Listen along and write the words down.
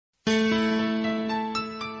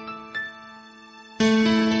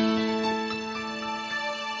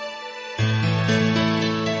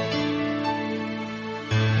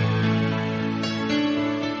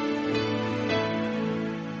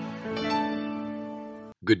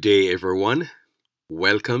Good day, everyone.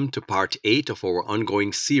 Welcome to part 8 of our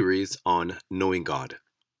ongoing series on Knowing God.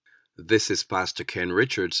 This is Pastor Ken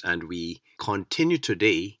Richards, and we continue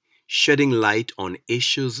today shedding light on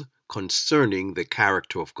issues concerning the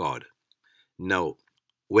character of God. Now,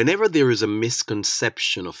 whenever there is a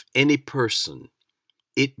misconception of any person,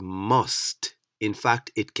 it must, in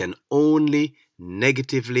fact, it can only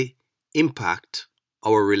negatively impact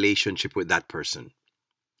our relationship with that person.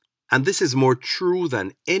 And this is more true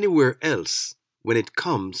than anywhere else when it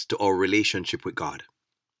comes to our relationship with God.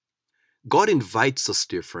 God invites us,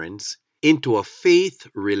 dear friends, into a faith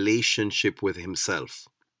relationship with Himself,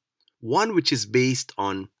 one which is based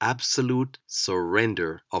on absolute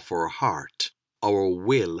surrender of our heart, our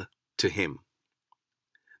will to Him.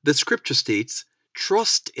 The scripture states,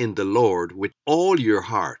 "Trust in the Lord with all your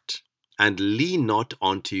heart, and lean not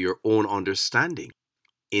unto your own understanding.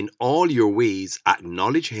 In all your ways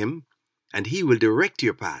acknowledge Him, and He will direct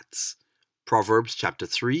your paths." Proverbs chapter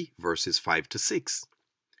 3, verses 5 to 6.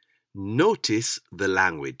 Notice the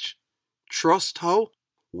language. Trust how?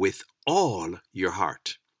 With all your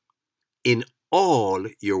heart. In all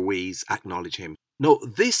your ways acknowledge Him. Now,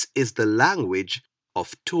 this is the language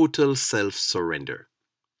of total self-surrender.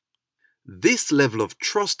 This level of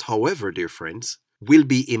trust, however, dear friends, will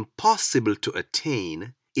be impossible to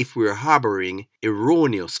attain if we're harboring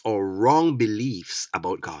erroneous or wrong beliefs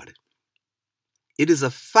about God. It is a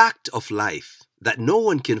fact of life that no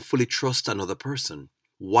one can fully trust another person,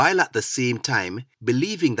 while at the same time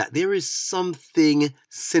believing that there is something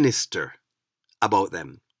sinister about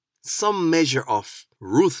them, some measure of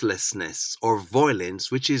ruthlessness or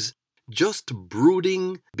violence which is just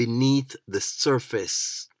brooding beneath the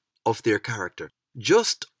surface of their character,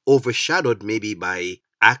 just overshadowed maybe by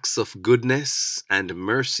acts of goodness and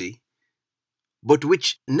mercy, but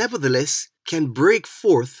which nevertheless can break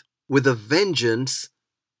forth with a vengeance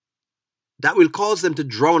that will cause them to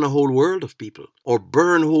drown a whole world of people or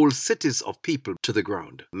burn whole cities of people to the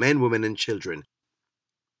ground, men, women, and children.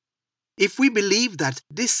 If we believe that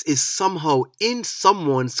this is somehow in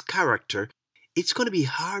someone's character, it's going to be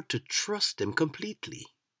hard to trust them completely.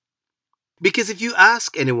 Because if you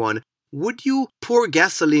ask anyone, would you pour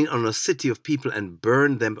gasoline on a city of people and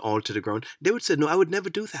burn them all to the ground? They would say, no, I would never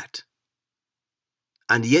do that.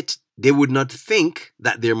 And yet they would not think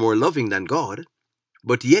that they're more loving than God,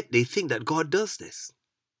 but yet they think that God does this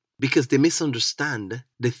because they misunderstand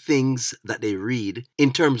the things that they read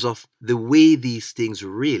in terms of the way these things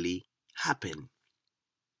really happen.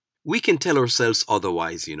 We can tell ourselves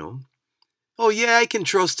otherwise, Oh yeah, I can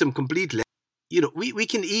trust him completely. We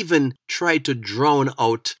can even try to drown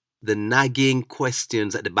out the nagging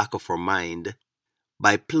questions at the back of our mind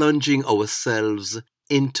by plunging ourselves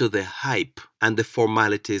into the hype and the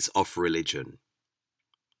formalities of religion.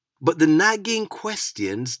 But the nagging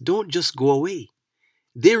questions don't just go away.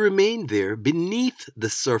 They remain there beneath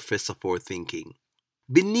the surface of our thinking,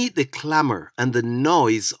 beneath the clamor and the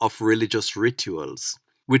noise of religious rituals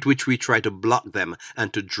with which we try to block them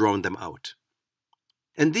and to drown them out.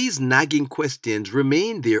 And these nagging questions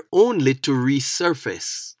remain there only to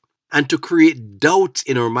resurface and to create doubt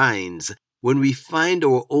in our minds when we find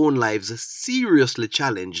our own lives seriously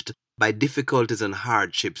challenged by difficulties and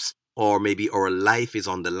hardships, or maybe our life is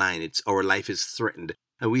on the line, our life is threatened,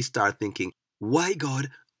 and we start thinking, why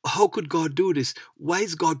God? How could God do this? Why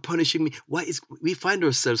is God punishing me? We find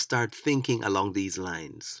ourselves start thinking along these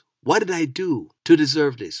lines. What did I do to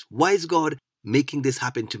deserve this? Why is God making this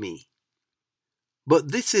happen to me?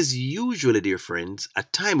 But this is usually, dear friends, a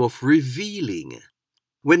time of revealing,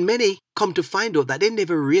 when many come to find out that they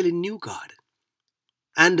never really knew God.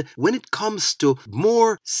 And when it comes to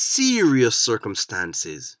more serious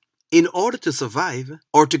circumstances, in order to survive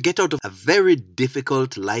or to get out of a very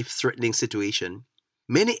difficult, life-threatening situation,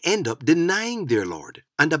 many end up denying their Lord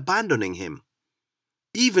and abandoning Him,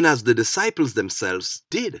 even as the disciples themselves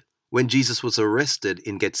did when Jesus was arrested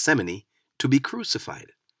in Gethsemane to be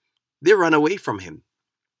crucified. They ran away from Him.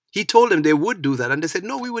 He told them they would do that, and they said,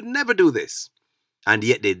 no, we would never do this. And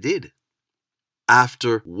yet they did.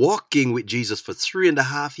 After walking with Jesus for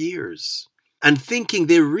 3.5 years and thinking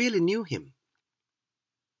they really knew Him.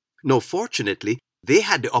 No, fortunately, they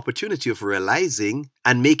had the opportunity of realizing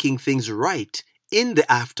and making things right in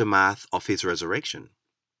the aftermath of His resurrection.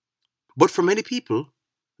 But for many people,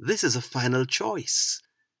 this is a final choice,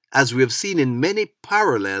 as we have seen in many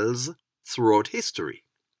parallels throughout history.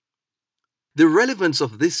 The relevance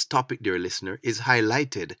of this topic, dear listener, is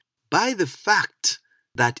highlighted by the fact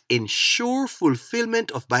that in sure fulfillment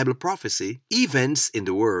of Bible prophecy, events in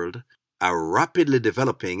the world are rapidly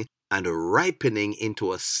developing and ripening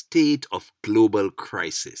into a state of global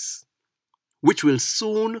crisis. which will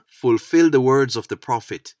soon fulfill the words of the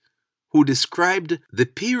prophet, who described the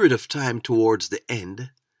period of time towards the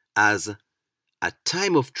end as a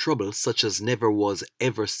time of trouble such as never was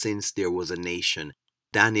ever since there was a nation.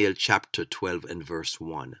 Daniel chapter 12 and verse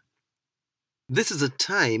 1. This is a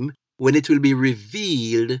time when it will be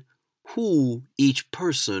revealed who each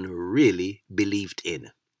person really believed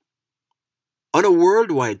in. On a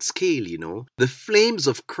worldwide scale, the flames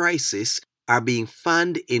of crisis are being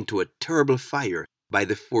fanned into a terrible fire by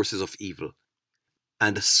the forces of evil.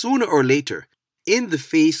 And sooner or later, in the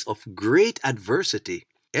face of great adversity,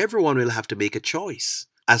 everyone will have to make a choice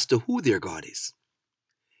as to who their God is.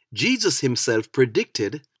 Jesus himself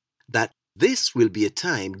predicted that this will be a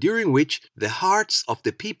time during which the hearts of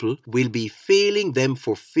the people will be failing them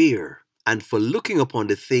for fear and for looking upon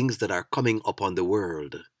the things that are coming upon the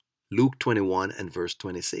world. Luke 21 and verse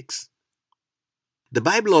 26. The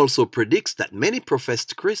Bible also predicts that many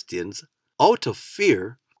professed Christians, out of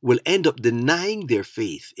fear, will end up denying their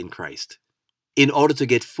faith in Christ in order to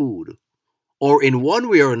get food, or in one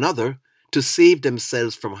way or another to save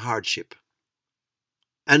themselves from hardship.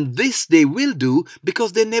 And this they will do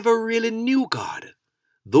because they never really knew God,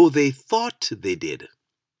 though they thought they did.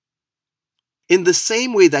 In the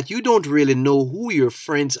same way that you don't really know who your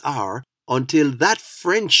friends are until that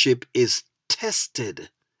friendship is tested,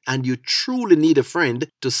 and you truly need a friend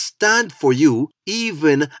to stand for you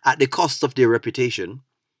even at the cost of their reputation,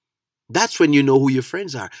 that's when you know who your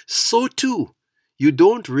friends are. So too, you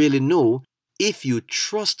don't really know if you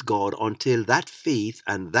trust God until that faith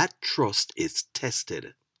and that trust is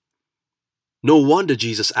tested. No wonder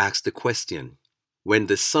Jesus asked the question, when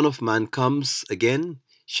the Son of Man comes again,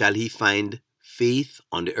 shall he find faith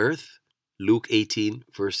on the earth? Luke 18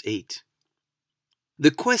 verse 8.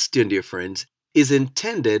 The question, dear friends, is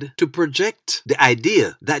intended to project the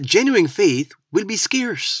idea that genuine faith will be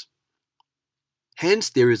scarce. Hence,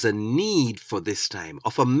 there is a need for this time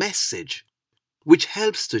of a message which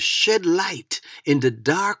helps to shed light in the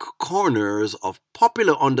dark corners of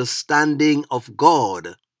popular understanding of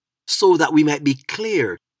God, so that we might be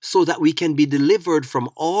clear, so that we can be delivered from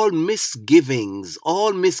all misgivings,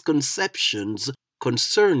 all misconceptions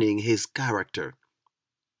concerning his character,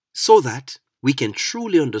 so that we can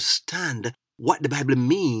truly understand what the Bible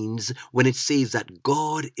means when it says that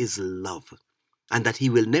God is love and that he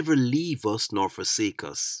will never leave us nor forsake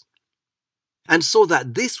us. And so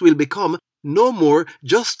that this will become no more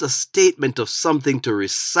just a statement of something to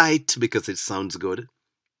recite because it sounds good.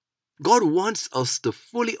 God wants us to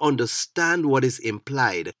fully understand what is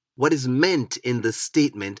implied, what is meant in the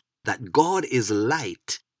statement that God is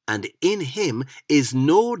light and in him is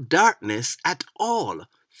no darkness at all.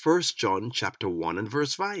 1 John chapter 1 and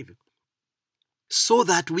verse 5. So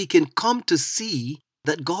that we can come to see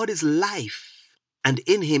that God is life and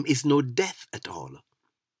in him is no death at all.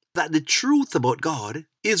 That the truth about God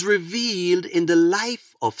is revealed in the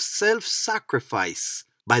life of self-sacrifice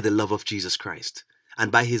by the love of Jesus Christ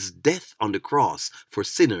and by his death on the cross for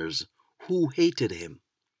sinners who hated him.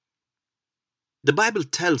 The Bible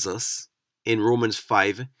tells us in Romans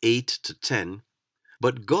 5, 8 to 10,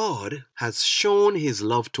 but God has shown his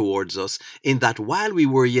love towards us in that while we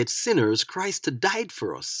were yet sinners, Christ died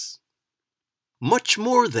for us. Much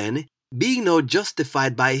more then, being now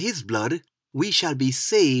justified by his blood, we shall be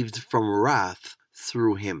saved from wrath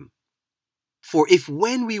through him. For if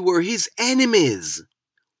when we were his enemies,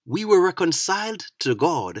 we were reconciled to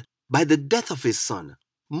God by the death of his Son,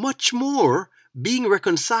 much more, being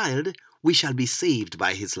reconciled, we shall be saved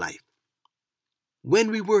by his life. When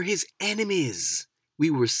we were his enemies, we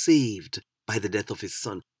were saved by the death of his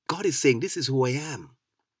Son. God is saying, this is who I am.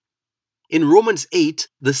 In Romans 8,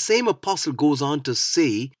 the same apostle goes on to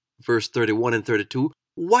say, verse 31 and 32,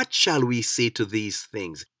 what shall we say to these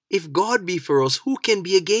things? If God be for us, who can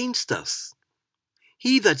be against us?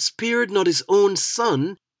 He that spared not his own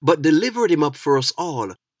Son, but delivered him up for us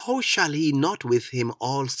all, how shall he not with him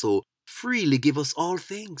also freely give us all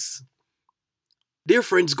things? Dear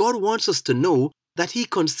friends, God wants us to know that he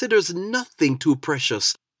considers nothing too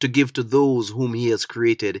precious to give to those whom he has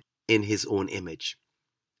created in his own image.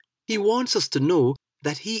 He wants us to know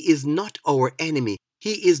that he is not our enemy.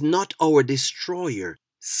 He is not our destroyer.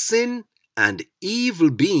 Sin and evil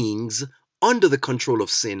beings under the control of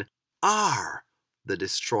sin are the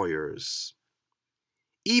destroyers.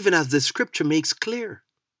 Even as the scripture makes clear.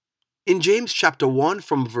 In James chapter 1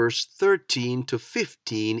 from verse 13 to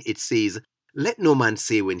 15, it says, let no man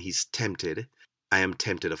say when he's tempted, I am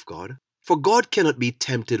tempted of God. For God cannot be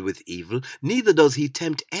tempted with evil, neither does he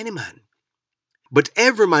tempt any man. But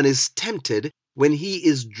every man is tempted when he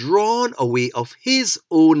is drawn away of his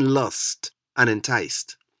own lust and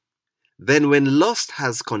enticed. Then when lust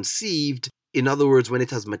has conceived, in other words, when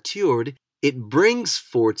it has matured, it brings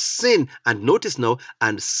forth sin. And notice now,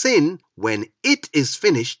 and sin, when it is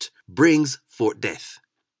finished, brings forth death.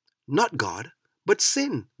 Not God, but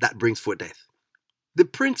sin that brings forth death. The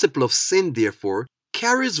principle of sin, therefore,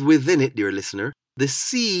 carries within it, dear listener, the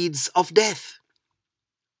seeds of death.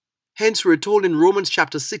 Hence, we're told in Romans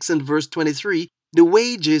chapter 6 and verse 23, the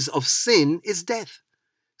wages of sin is death.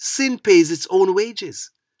 Sin pays its own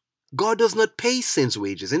wages. God does not pay sin's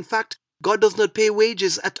wages. In fact, God does not pay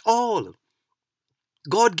wages at all.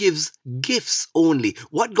 God gives gifts only.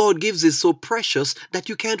 What God gives is so precious that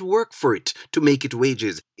you can't work for it to make it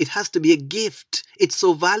wages. It has to be a gift. It's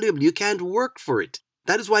so valuable, you can't work for it.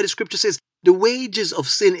 That is why the scripture says, the wages of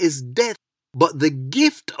sin is death, but the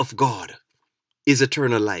gift of God is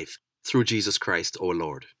eternal life through Jesus Christ, our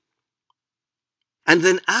Lord. And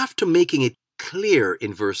then after making it clear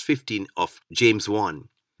in verse 15 of James 1,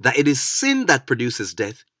 that it is sin that produces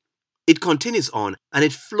death, it continues on and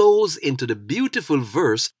it flows into the beautiful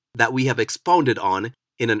verse that we have expounded on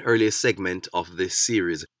in an earlier segment of this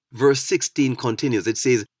series. Verse 16 continues. It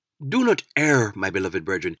says, "Do not err, my beloved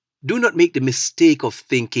brethren. Do not make the mistake of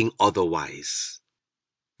thinking otherwise."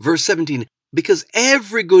 Verse 17, "Because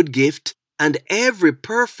every good gift and every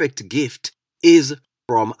perfect gift is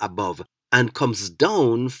from above and comes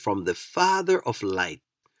down from the Father of light,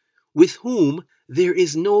 with whom there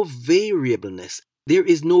is no variableness, there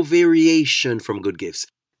is no variation from good gifts,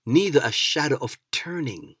 neither a shadow of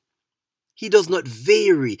turning." He does not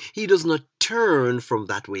vary, he does not turn from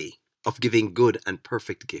that way of giving good and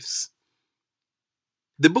perfect gifts.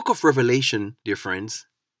 The book of Revelation, dear friends,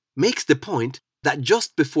 makes the point that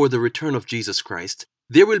just before the return of Jesus Christ,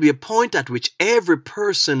 there will be a point at which every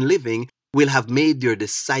person living will have made their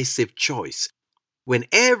decisive choice, when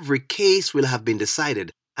every case will have been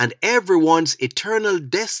decided and everyone's eternal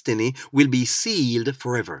destiny will be sealed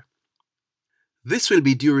forever. This will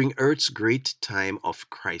be during Earth's great time of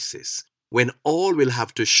crisis, when all will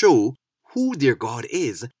have to show who their God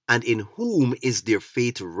is and in whom is their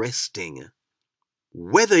faith resting.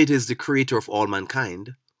 Whether it is the creator of all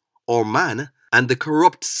mankind, or man and the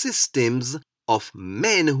corrupt systems of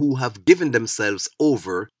men who have given themselves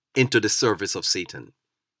over into the service of Satan.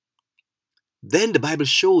 Then the Bible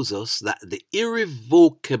shows us that the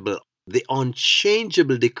irrevocable, the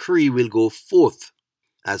unchangeable decree will go forth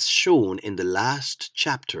as shown in the last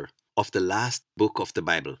chapter of the last book of the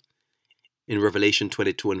Bible. In Revelation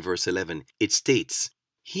 22 and verse 11, it states,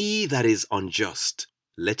 "He that is unjust,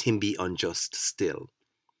 let him be unjust still.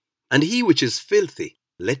 And he which is filthy,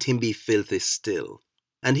 let him be filthy still.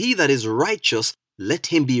 And he that is righteous, let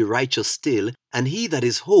him be righteous still. And he that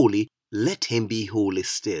is holy, let him be holy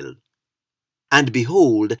still. And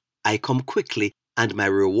behold, I come quickly, and my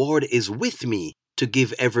reward is with me, to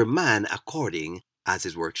give every man according as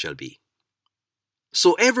his work shall be."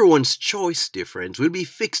 So everyone's choice, dear friends, will be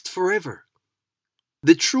fixed forever.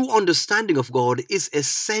 The true understanding of God is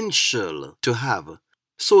essential to have,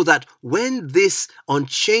 so that when this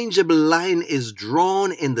unchangeable line is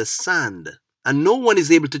drawn in the sand, and no one is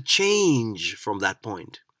able to change from that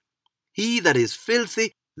point, he that is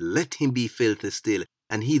filthy, let him be filthy still.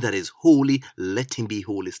 And he that is holy, let him be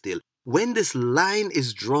holy still. When this line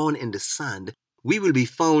is drawn in the sand, we will be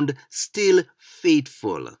found still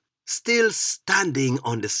faithful, still standing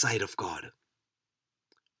on the side of God.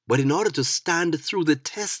 But in order to stand through the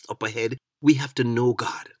test up ahead, we have to know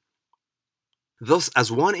God. Thus,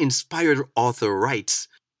 as one inspired author writes,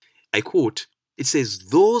 I quote, it says,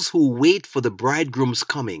 "Those who wait for the bridegroom's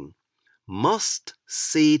coming must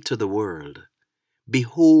say to the world,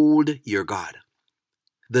 'Behold your God.'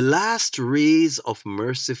 The last rays of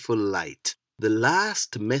merciful light, the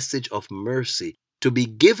last message of mercy to be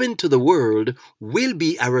given to the world will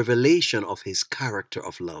be a revelation of his character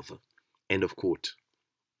of love." End of quote.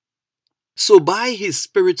 So by his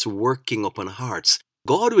Spirit's working upon hearts,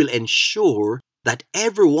 God will ensure that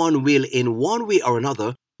everyone will in one way or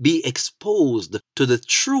another be exposed to the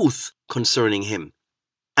truth concerning him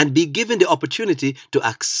and be given the opportunity to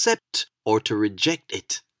accept or to reject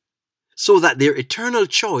it, so that their eternal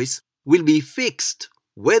choice will be fixed,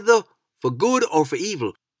 whether for good or for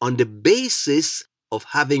evil, on the basis of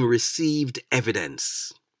having received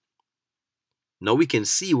evidence. Now we can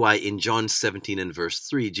see why in John 17 and verse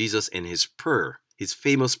 3, Jesus in his prayer, his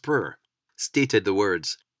famous prayer, stated the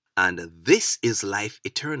words, "And this is life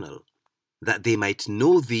eternal, that they might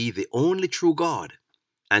know thee, the only true God,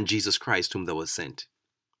 and Jesus Christ whom thou hast sent."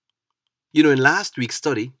 You know, in last week's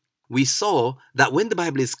study, we saw that when the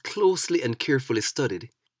Bible is closely and carefully studied,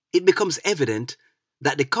 it becomes evident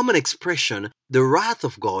that the common expression, the wrath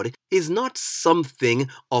of God, is not something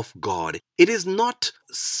of God. It is not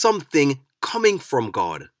something coming from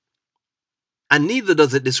God. And neither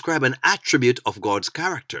does it describe an attribute of God's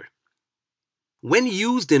character. When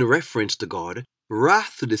used in reference to God,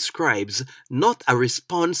 wrath describes not a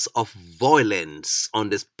response of violence on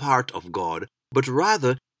the part of God, but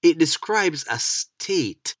rather it describes a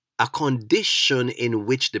state, a condition in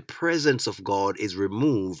which the presence of God is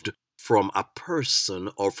removed from a person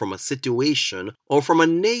or from a situation or from a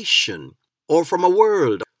nation or from a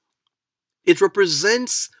world. It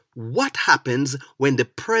represents what happens when the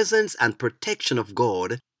presence and protection of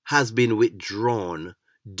God has been withdrawn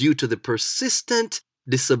due to the persistent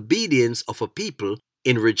disobedience of a people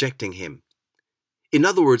in rejecting Him. In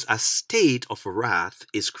other words, a state of wrath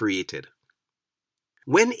is created.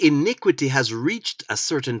 When iniquity has reached a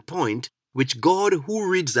certain point, which God, who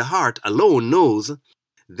reads the heart, alone knows,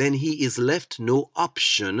 then He is left no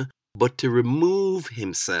option but to remove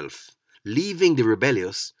Himself, leaving the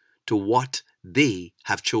rebellious to what they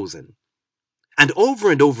have chosen. And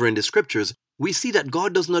over in the scriptures, we see that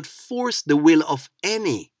God does not force the will of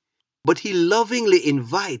any, but He lovingly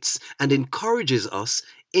invites and encourages us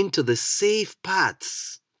into the safe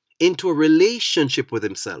paths, into a relationship with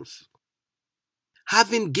Himself.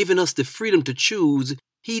 Having given us the freedom to choose,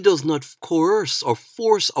 He does not coerce or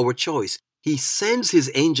force our choice. He sends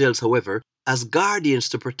His angels, however, as guardians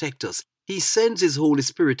to protect us. He sends His Holy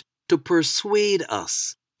Spirit to persuade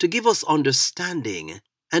us, to give us understanding,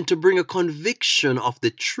 and to bring a conviction of the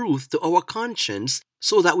truth to our conscience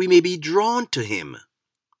so that we may be drawn to Him.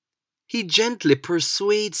 He gently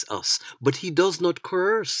persuades us, but He does not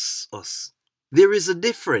coerce us. There is a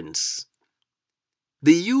difference.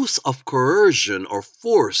 The use of coercion or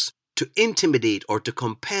force to intimidate or to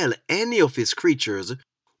compel any of His creatures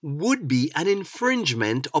would be an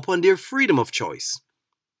infringement upon their freedom of choice.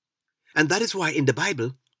 And that is why in the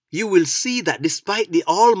Bible, you will see that despite the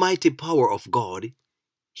almighty power of God,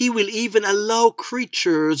 He will even allow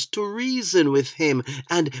creatures to reason with Him.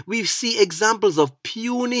 And we see examples of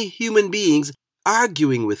puny human beings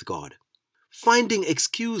arguing with God, finding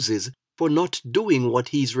excuses for not doing what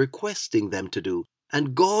He's requesting them to do.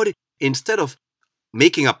 And God, instead of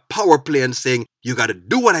making a power play and saying, you got to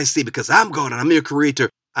do what I say because I'm God and I'm your creator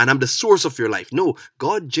and I'm the source of your life. No,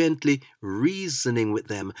 God gently reasoning with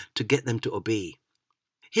them to get them to obey.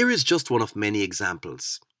 Here is just one of many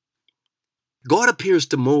examples. God appears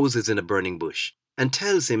to Moses in a burning bush and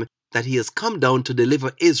tells him that He has come down to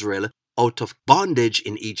deliver Israel out of bondage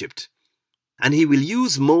in Egypt. And He will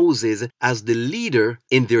use Moses as the leader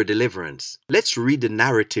in their deliverance. Let's read the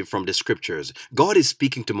narrative from the scriptures. God is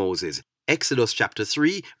speaking to Moses. Exodus chapter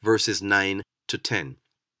 3, verses 9 to 10.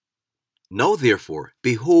 Now therefore,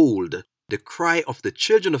 behold, the cry of the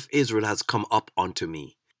children of Israel has come up unto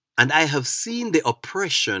me, and I have seen the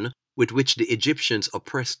oppression with which the Egyptians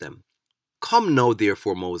oppress them. Come now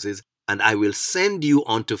therefore, Moses, and I will send you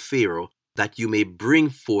unto Pharaoh, that you may bring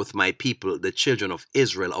forth my people, the children of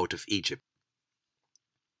Israel, out of Egypt.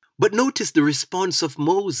 But notice the response of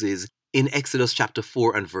Moses in Exodus chapter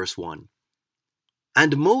 4 and verse 1.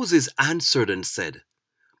 And Moses answered and said,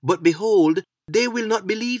 But behold, they will not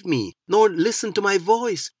believe me, nor listen to my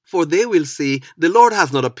voice, for they will say, The Lord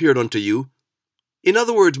has not appeared unto you. In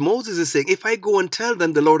other words, Moses is saying, if I go and tell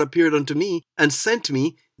them the Lord appeared unto me and sent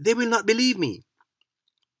me, they will not believe me.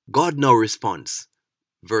 God now responds,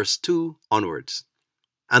 verse 2 onwards.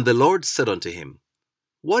 And the Lord said unto him,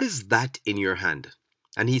 What is that in your hand?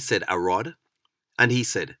 And he said, A rod. And he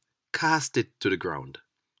said, Cast it to the ground.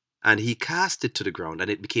 And he cast it to the ground,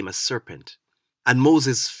 and it became a serpent. And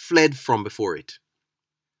Moses fled from before it.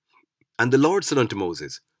 And the Lord said unto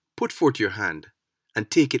Moses, Put forth your hand, and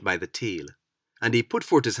take it by the tail. And he put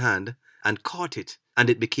forth his hand, and caught it, and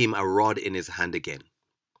it became a rod in his hand again.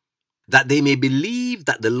 That they may believe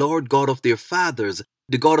that the Lord God of their fathers,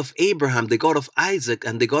 the God of Abraham, the God of Isaac,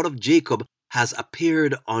 and the God of Jacob, has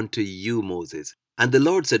appeared unto you, Moses. And the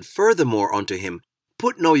Lord said furthermore unto him,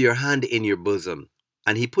 Put now your hand in your bosom.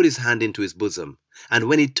 And he put his hand into his bosom. And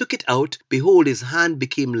when he took it out, behold, his hand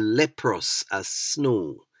became leprous as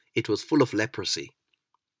snow. It was full of leprosy.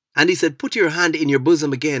 And he said, Put your hand in your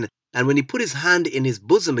bosom again. And when he put his hand in his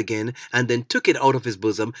bosom again, and then took it out of his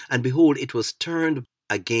bosom, and behold, it was turned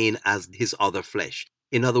again as his other flesh.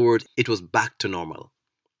 In other words, it was back to normal.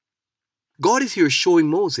 God is here showing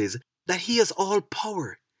Moses that He has all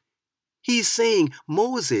power. He's saying,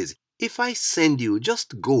 Moses, if I send you,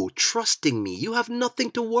 just go, trusting me. You have nothing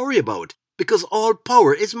to worry about, because all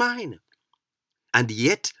power is mine. And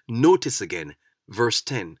yet, notice again, verse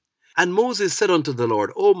 10. And Moses said unto the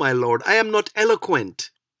Lord, O my Lord, I am not eloquent,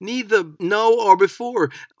 neither now or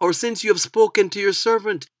before, or since you have spoken to your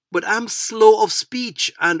servant, but I'm slow of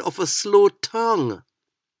speech and of a slow tongue.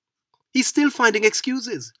 He's still finding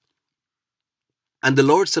excuses. And the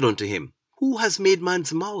Lord said unto him, Who has made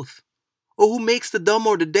man's mouth? Or who makes the dumb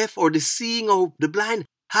or the deaf or the seeing or the blind?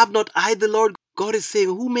 Have not I the Lord? God is saying,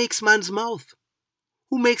 who makes man's mouth?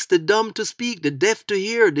 Who makes the dumb to speak, the deaf to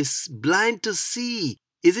hear, the blind to see?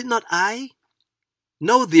 Is it not I?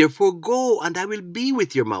 Now therefore go, and I will be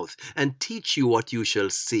with your mouth, and teach you what you shall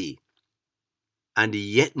see. And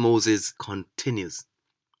yet Moses continues.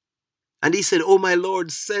 And he said, O my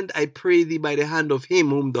Lord, send, I pray thee, by the hand of him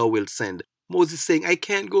whom thou wilt send. Moses saying, I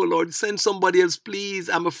can't go, Lord. Send somebody else, please.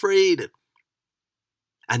 I'm afraid.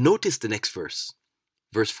 And notice the next verse.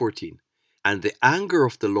 Verse 14. And the anger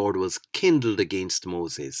of the Lord was kindled against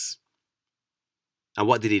Moses. And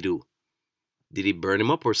what did he do? Did he burn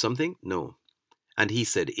him up or something? No. And he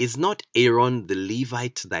said, Is not Aaron the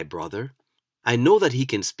Levite thy brother? I know that he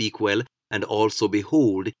can speak well, and also,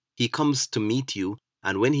 behold, he comes to meet you,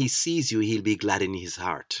 and when he sees you, he'll be glad in his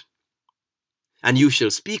heart. And you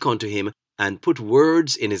shall speak unto him, and put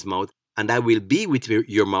words in his mouth, and I will be with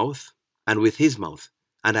your mouth, and with his mouth,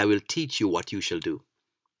 and I will teach you what you shall do.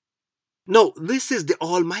 No, this is the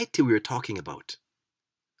Almighty we are talking about.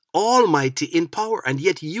 Almighty in power, and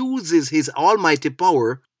yet uses his almighty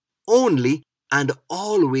power only and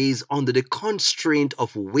always under the constraint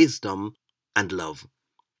of wisdom and love.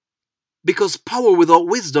 Because power without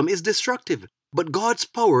wisdom is destructive, but God's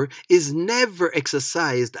power is never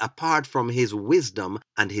exercised apart from his wisdom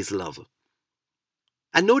and his love.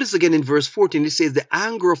 And notice again in verse 14, it says, the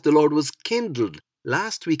anger of the Lord was kindled.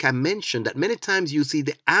 Last week I mentioned that many times you see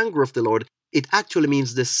the anger of the Lord, it actually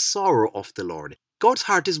means the sorrow of the Lord. God's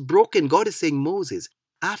heart is broken. God is saying, Moses,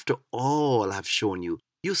 after all I've shown you,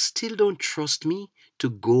 you still don't trust me to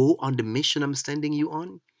go on the mission I'm sending you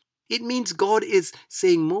on? It means God is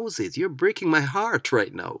saying, Moses, you're breaking my heart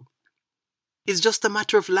right now. It's just a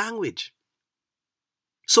matter of language.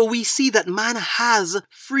 So we see that man has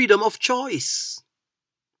freedom of choice.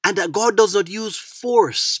 And that God does not use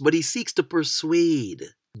force, but he seeks to persuade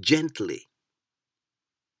gently.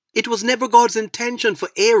 It was never God's intention for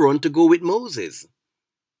Aaron to go with Moses.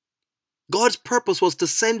 God's purpose was to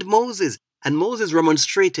send Moses, and Moses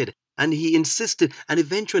remonstrated, and he insisted, and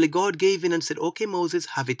eventually God gave in and said, okay, Moses,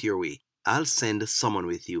 have it your way. I'll send someone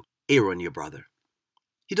with you, Aaron, your brother.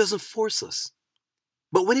 He doesn't force us.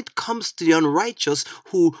 But when it comes to the unrighteous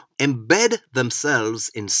who embed themselves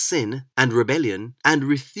in sin and rebellion and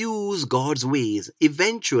refuse God's ways,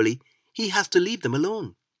 eventually he has to leave them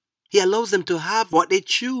alone. He allows them to have what they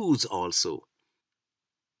choose also.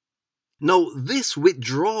 Now, this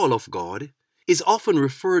withdrawal of God is often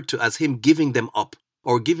referred to as him giving them up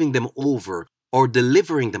or giving them over or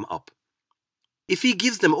delivering them up. If he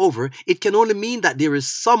gives them over, it can only mean that there is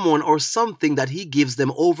someone or something that he gives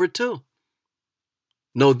them over to.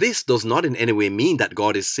 Now, this does not in any way mean that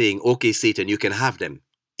God is saying, okay, Satan, you can have them.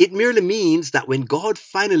 It merely means that when God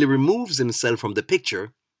finally removes himself from the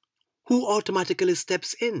picture, who automatically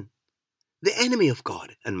steps in? The enemy of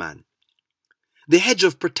God and man. The hedge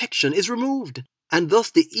of protection is removed, and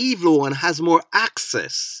thus the evil one has more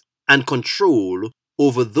access and control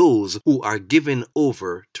over those who are given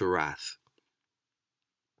over to wrath.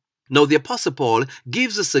 Now, the Apostle Paul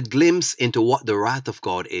gives us a glimpse into what the wrath of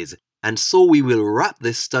God is. And so we will wrap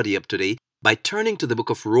this study up today by turning to the book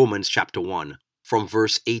of Romans chapter 1 from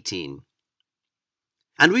verse 18.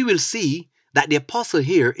 And we will see that the apostle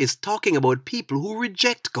here is talking about people who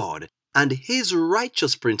reject God and his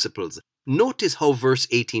righteous principles. Notice how verse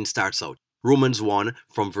 18 starts out. Romans 1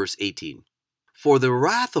 from verse 18. For the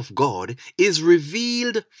wrath of God is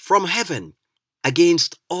revealed from heaven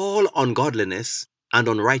against all ungodliness and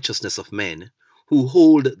unrighteousness of men who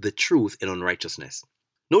hold the truth in unrighteousness.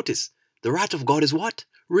 Notice, the wrath of God is what?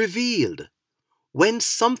 Revealed. When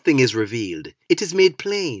something is revealed, it is made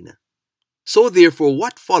plain. So therefore,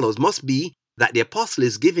 what follows must be that the apostle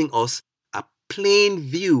is giving us a plain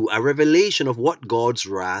view, a revelation of what God's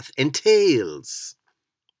wrath entails.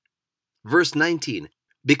 Verse 19,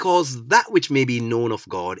 because that which may be known of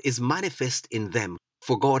God is manifest in them,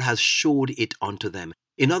 for God has showed it unto them.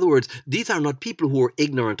 In other words, these are not people who are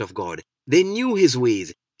ignorant of God. They knew his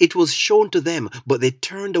ways. It was shown to them, but they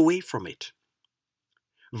turned away from it.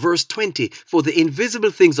 Verse 20, for the invisible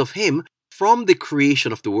things of him from the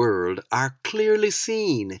creation of the world are clearly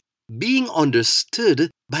seen, being understood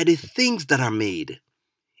by the things that are made,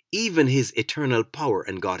 even his eternal power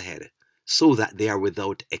and Godhead, so that they are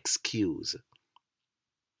without excuse.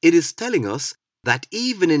 It is telling us that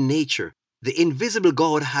even in nature, The invisible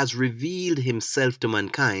God has revealed himself to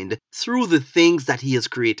mankind through the things that he has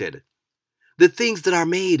created. The things that are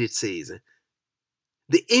made, it says.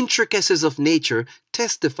 The intricacies of nature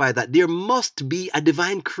testify that there must be a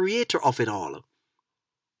divine creator of it all.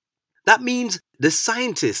 That means the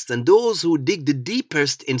scientists and those who dig the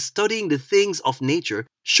deepest in studying the things of nature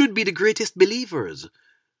should be the greatest believers.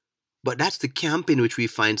 But that's the camp in which we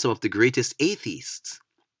find some of the greatest atheists.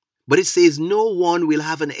 But it says no one will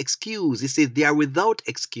have an excuse. It says they are without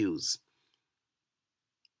excuse.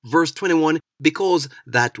 Verse 21, because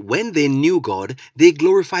that when they knew God, they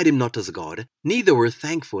glorified him not as God, neither were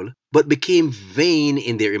thankful, but became vain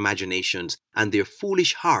in their imaginations, and their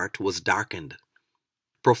foolish heart was darkened.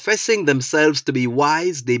 Professing themselves to be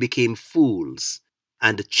wise, they became fools,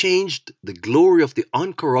 and changed the glory of the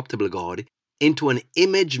uncorruptible God into an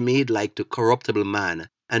image made like to corruptible man,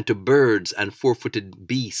 and to birds and four-footed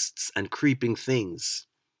beasts and creeping things.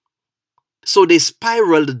 So they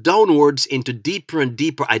spiraled downwards into deeper and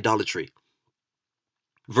deeper idolatry.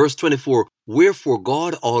 Verse 24, wherefore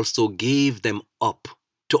God also gave them up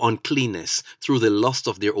to uncleanness through the lust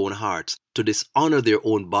of their own hearts, to dishonor their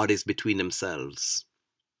own bodies between themselves,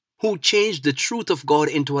 who changed the truth of God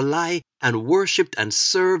into a lie and worshipped and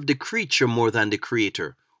served the creature more than the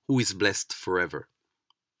Creator, who is blessed forever.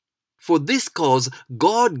 For this cause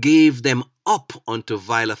God gave them up unto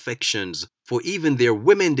vile affections, for even their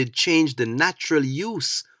women did change the natural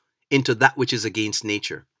use into that which is against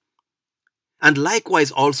nature. And likewise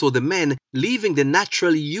also the men, leaving the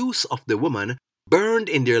natural use of the woman, burned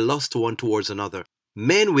in their lust one towards another,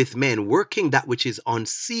 men with men, working that which is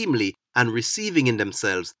unseemly, and receiving in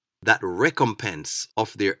themselves that recompense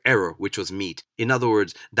of their error which was meet. In other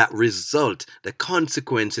words, that result, the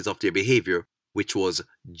consequences of their behavior, which was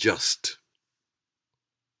just.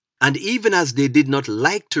 And even as they did not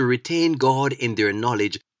like to retain God in their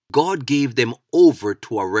knowledge, God gave them over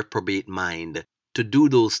to a reprobate mind to do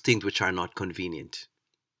those things which are not convenient.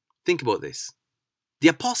 Think about this. The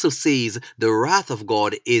apostle says the wrath of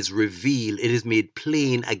God is revealed, it is made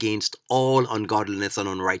plain against all ungodliness and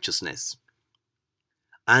unrighteousness.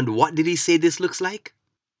 And what did he say this looks like?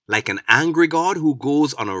 Like an angry God who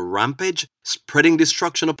goes on a rampage, spreading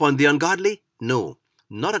destruction upon the ungodly? No,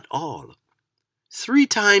 not at all. 3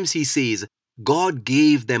 times he says, God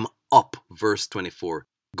gave them up, verse 24.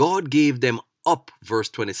 God gave them up, verse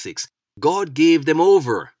 26. God gave them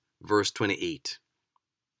over, verse 28.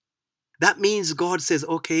 That means God says,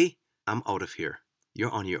 okay, I'm out of here.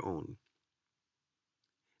 You're on your own.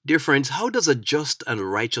 Dear friends, how does a just and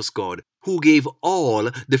righteous God, who gave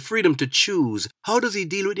all the freedom to choose, how does he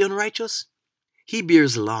deal with the unrighteous? He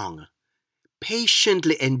bears long,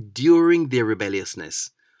 patiently enduring their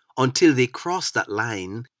rebelliousness until they cross that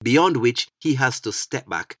line beyond which he has to step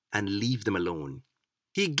back and leave them alone.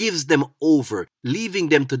 He gives them over, leaving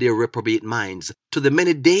them to their reprobate minds, to the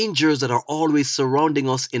many dangers that are always surrounding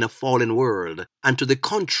us in a fallen world, and to the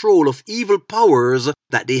control of evil powers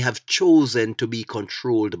that they have chosen to be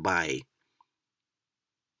controlled by.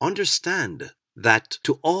 Understand that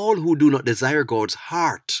to all who do not desire God's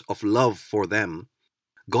heart of love for them,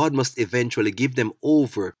 God must eventually give them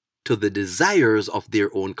over to the desires of their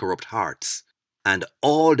own corrupt hearts and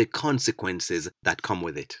all the consequences that come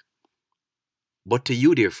with it. But to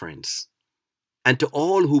you, dear friends, and to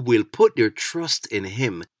all who will put their trust in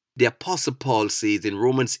him, the Apostle Paul says in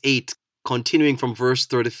Romans 8, continuing from verse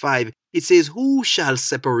 35, it says, who shall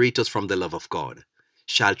separate us from the love of God?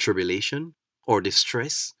 Shall tribulation, or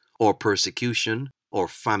distress, or persecution, or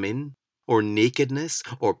famine, or nakedness,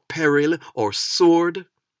 or peril, or sword?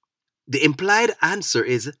 The implied answer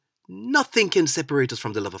is, nothing can separate us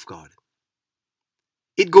from the love of God.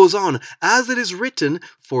 It goes on, as it is written,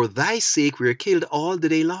 for thy sake we are killed all the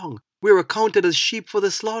day long. We are accounted as sheep for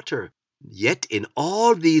the slaughter. Yet in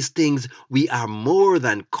all these things we are more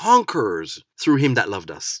than conquerors through him that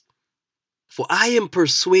loved us. For I am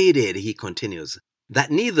persuaded, he continues,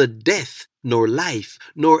 that neither death, nor life,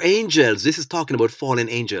 nor angels, this is talking about fallen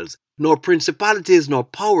angels, nor principalities, nor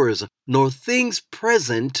powers, nor things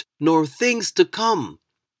present, nor things to come,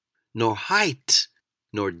 nor height,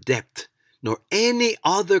 nor depth, nor any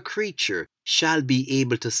other creature shall be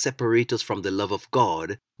able to separate us from the love of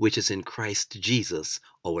God, which is in Christ Jesus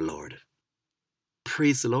our Lord.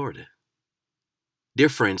 Praise the Lord. Dear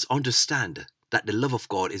friends, understand that the love of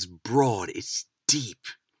God is broad, it's deep,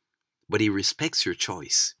 but he respects your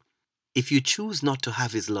choice. If you choose not to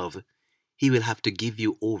have his love, he will have to give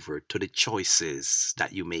you over to the choices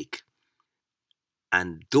that you make.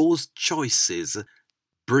 And those choices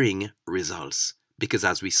bring results. Because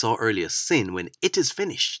as we saw earlier, sin, when it is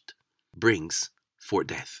finished, brings forth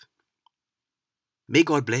death. May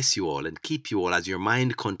God bless you all and keep you all as your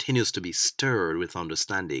mind continues to be stirred with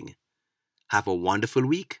understanding. Have a wonderful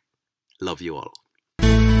week. Love you all.